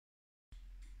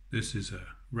This is a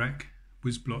rack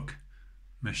WizBlock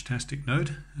Meshtastic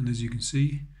node, and as you can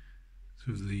see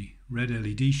through the red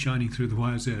LED shining through the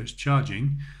wires there, it's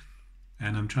charging,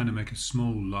 and I'm trying to make a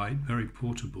small, light, very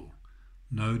portable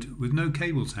node with no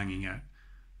cables hanging out.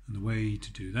 And the way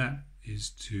to do that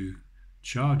is to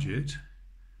charge it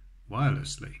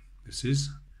wirelessly. This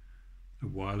is a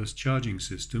wireless charging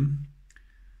system.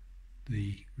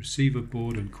 The receiver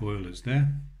board and coil is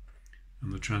there,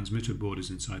 and the transmitter board is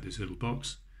inside this little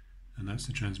box, and that's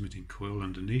the transmitting coil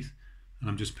underneath. And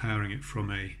I'm just powering it from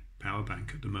a power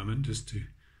bank at the moment just to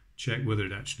check whether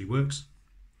it actually works,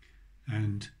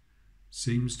 and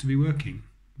seems to be working.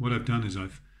 What I've done is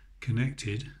I've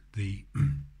connected the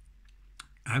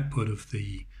output of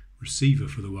the receiver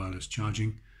for the wireless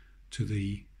charging to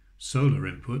the solar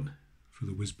input for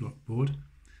the WizBlock board,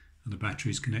 and the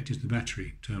battery is connected to the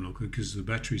battery terminal because the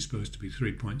battery is supposed to be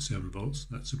 3.7 volts.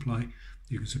 That supply,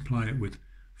 you can supply it with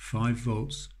 5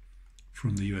 volts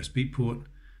from the USB port,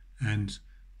 and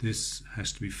this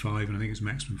has to be 5, and I think it's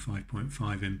maximum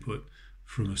 5.5 input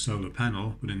from a solar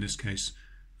panel, but in this case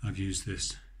I've used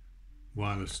this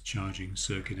wireless charging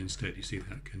circuit instead. You see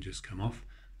that can just come off,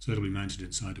 so it'll be mounted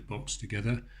inside a box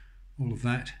together, all of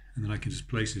that, and then I can just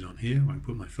place it on here, or I can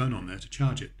put my phone on there to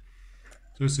charge it.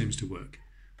 So it seems to work.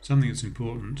 Something that's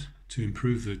important to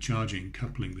improve the charging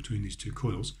coupling between these two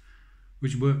coils,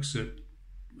 which works at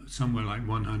somewhere like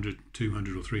 100,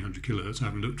 200 or 300 kilohertz. I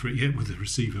haven't looked for it yet with the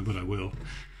receiver, but I will.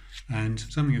 And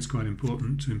something that's quite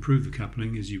important to improve the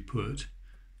coupling is you put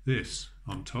this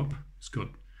on top. It's got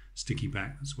sticky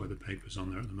back, that's why the paper's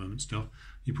on there at the moment still.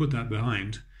 You put that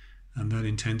behind, and that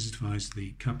intensifies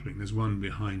the coupling. There's one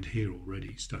behind here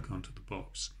already stuck onto the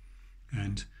box,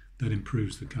 and that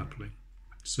improves the coupling.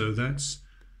 So that's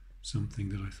something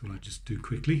that I thought I'd just do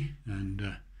quickly,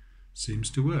 and seems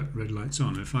to work. Red light's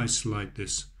on. If I slide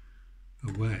this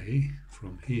away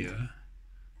from here,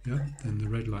 then the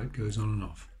red light goes on and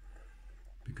off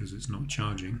because it's not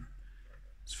charging.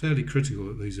 It's fairly critical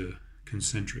that these are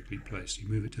concentrically placed. You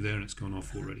move it to there and it's gone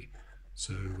off already.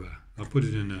 So I'll put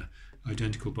it in an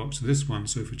identical box to this one,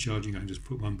 so for charging I can just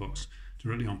put one box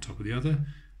directly on top of the other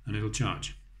and it'll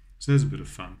charge. So there's a bit of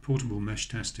fun. Portable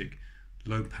Meshtastic,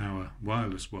 low power,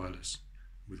 wireless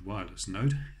with wireless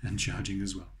node and charging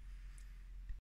as well.